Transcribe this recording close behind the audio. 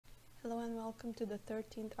Hello and welcome to the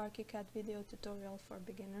 13th Archicad video tutorial for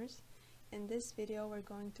beginners. In this video we're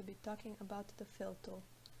going to be talking about the fill tool.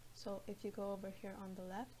 So if you go over here on the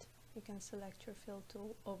left, you can select your fill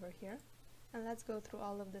tool over here. And let's go through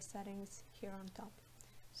all of the settings here on top.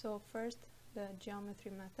 So first, the geometry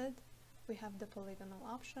method. We have the polygonal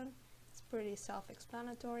option. It's pretty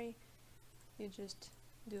self-explanatory. You just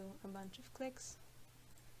do a bunch of clicks,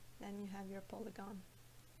 then you have your polygon.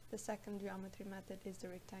 The second geometry method is the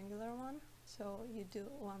rectangular one, so you do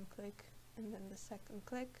one click and then the second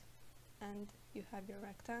click and you have your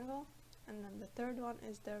rectangle, and then the third one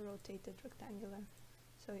is the rotated rectangular,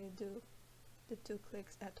 so you do the two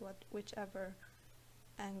clicks at whichever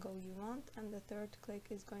angle you want, and the third click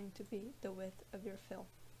is going to be the width of your fill.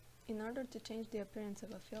 In order to change the appearance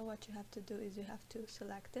of a fill, what you have to do is you have to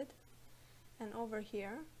select it, and over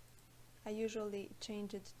here I usually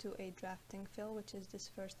change it to a drafting fill, which is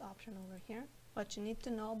this first option over here. What you need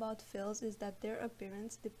to know about fills is that their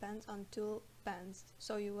appearance depends on two pans.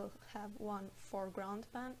 So you will have one foreground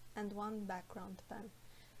pan and one background pan.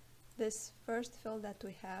 This first fill that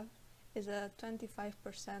we have is a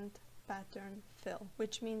 25% pattern fill,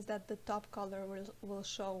 which means that the top color will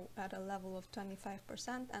show at a level of 25%,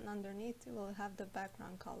 and underneath you will have the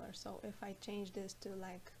background color. So if I change this to,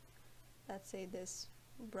 like, let's say this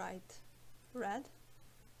bright red,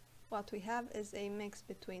 what we have is a mix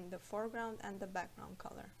between the foreground and the background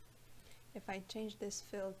color. If I change this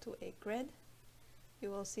fill to a grid, you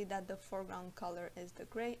will see that the foreground color is the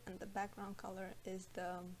gray and the background color is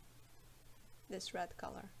this red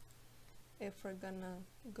color. If we're gonna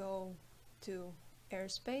go to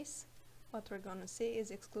airspace, what we're gonna see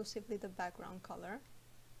is exclusively the background color.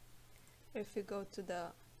 If we go to the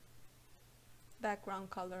background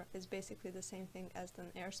color, is basically the same thing as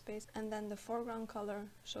an airspace, and then the foreground color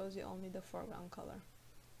shows you only the foreground color.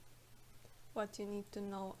 What you need to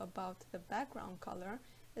know about the background color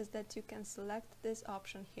is that you can select this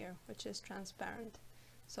option here, which is transparent.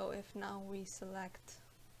 So if now we select,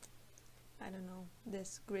 I don't know,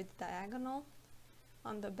 this grid diagonal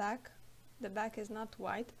on the back is not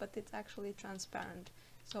white, but it's actually transparent.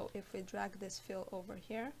 So if we drag this fill over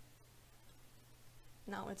here,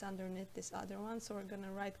 now it's underneath this other one, so we're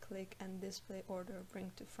gonna right click and display order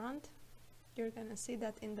bring to front. You're gonna see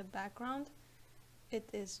that in the background it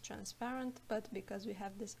is transparent, but because we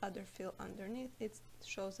have this other fill underneath, it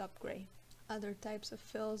shows up gray. Other types of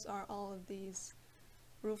fills are all of these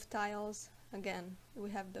roof tiles. Again, we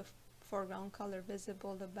have the foreground color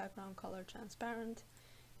visible, the background color transparent.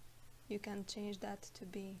 You can change that to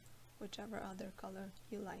be whichever other color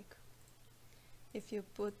you like. If you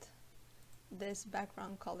put this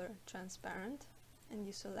background color transparent and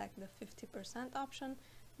you select the 50% option,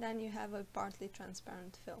 then you have a partly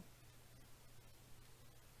transparent fill.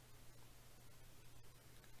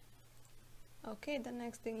 Okay, the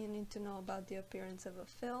next thing you need to know about the appearance of a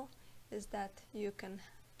fill is that you can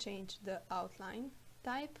change the outline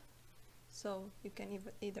type. So you can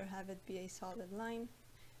either have it be a solid line,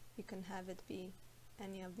 you can have it be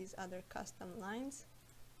any of these other custom lines.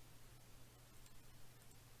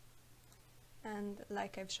 And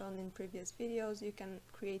like I've shown in previous videos, you can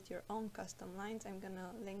create your own custom lines. I'm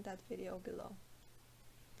gonna link that video below.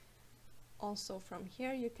 Also from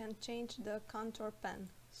here you can change the contour pen.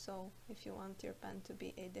 So if you want your pen to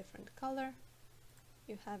be a different color,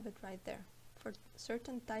 you have it right there. For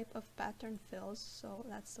certain type of pattern fills, so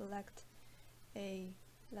let's select a,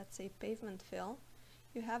 let's say, pavement fill,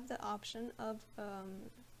 you have the option of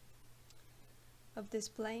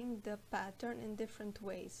displaying the pattern in different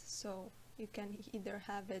ways. So you can either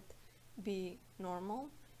have it be normal,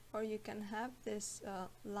 or you can have this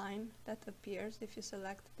line that appears if you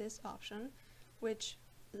select this option, which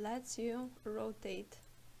lets you rotate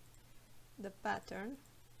the pattern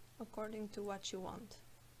according to what you want.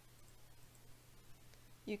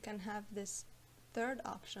 You can have this third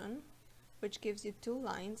option, which gives you two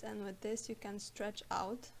lines, and with this you can stretch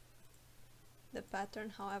out the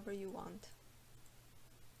pattern however you want.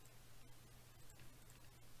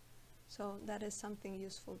 So that is something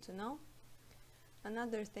useful to know.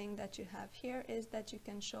 Another thing that you have here is that you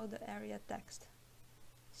can show the area text.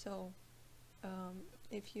 So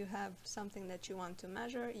if you have something that you want to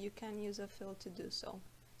measure, you can use a fill to do so.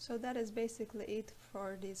 So that is basically it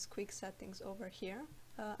for these quick settings over here.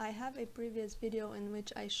 I have a previous video in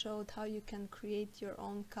which I showed how you can create your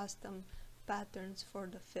own custom patterns for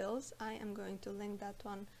the fills. I am going to link that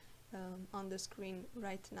one on the screen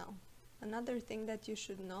right now. Another thing that you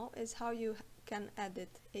should know is how you can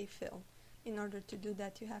edit a fill. In order to do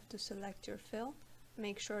that, you have to select your fill,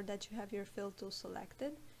 make sure that you have your fill tool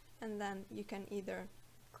selected, and then you can either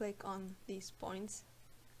click on these points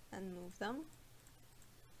and move them,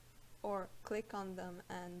 or click on them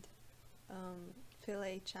and fill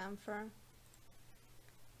a chamfer.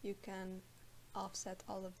 You can offset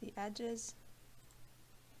all of the edges,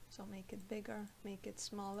 so make it bigger, make it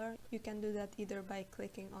smaller. You can do that either by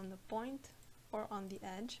clicking on the point or on the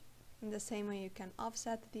edge. In the same way, you can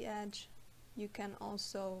offset the edge. You can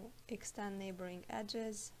also extend neighboring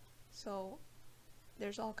edges, so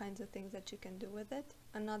there's all kinds of things that you can do with it.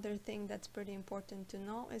 Another thing that's pretty important to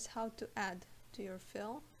know is how to add to your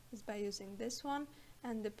fill is by using this one,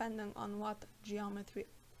 and depending on what geometry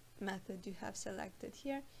method you have selected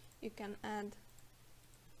here, you can add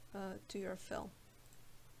to your fill.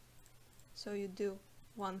 So you do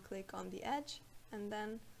one click on the edge, and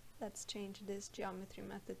then let's change this geometry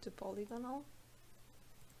method to polygonal.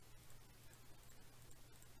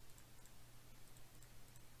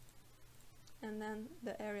 And then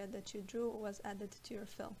the area that you drew was added to your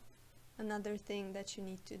fill. Another thing that you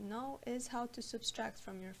need to know is how to subtract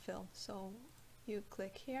from your fill. So you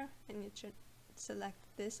click here and you should select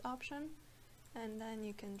this option, and then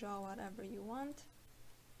you can draw whatever you want,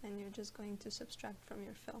 and you're just going to subtract from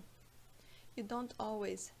your fill. You don't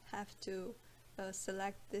always have to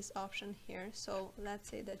select this option here. So let's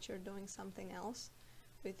say that you're doing something else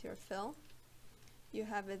with your fill. You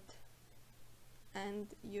have it and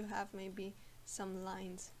you have maybe some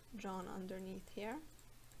lines drawn underneath here.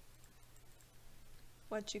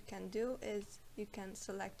 What you can do is you can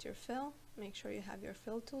select your fill, make sure you have your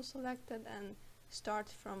fill tool selected, and start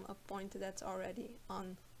from a point that's already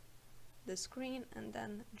on the screen, and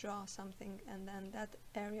then draw something, and then that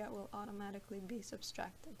area will automatically be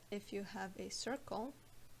subtracted. If you have a circle,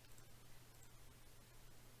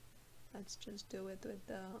 let's just do it with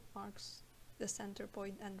the arcs, the center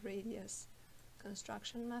point and radius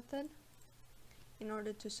construction method. In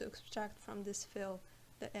order to subtract from this fill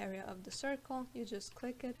the area of the circle, you just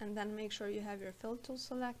click it and then make sure you have your fill tool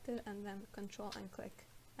selected, and then control and click,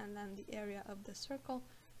 and then the area of the circle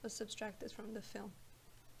was subtracted from the fill.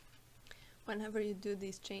 Whenever you do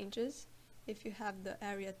these changes, if you have the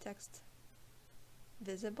area text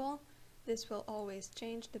visible, this will always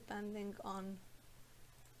change depending on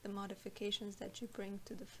the modifications that you bring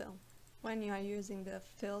to the fill. When you are using the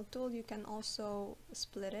fill tool, you can also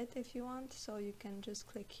split it if you want, so you can just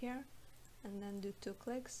click here and then do 2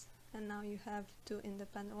 clicks, and now you have 2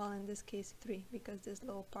 independent, well in this case 3, because this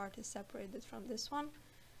little part is separated from this one,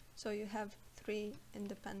 so you have 3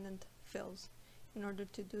 independent fills. In order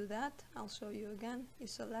to do that, I'll show you again. You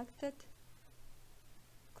select it,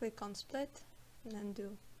 click on split, and then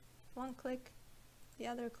do 1 click, the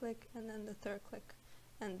other click, and then the 3rd click.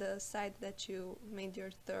 And the side that you made your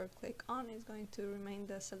 3rd click on is going to remain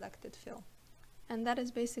the selected fill. And that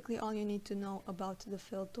is basically all you need to know about the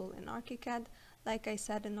fill tool in Archicad. Like I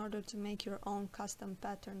said, in order to make your own custom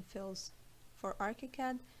pattern fills for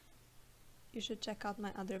Archicad, you should check out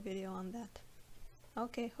my other video on that.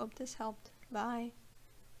 Okay, hope this helped. Bye!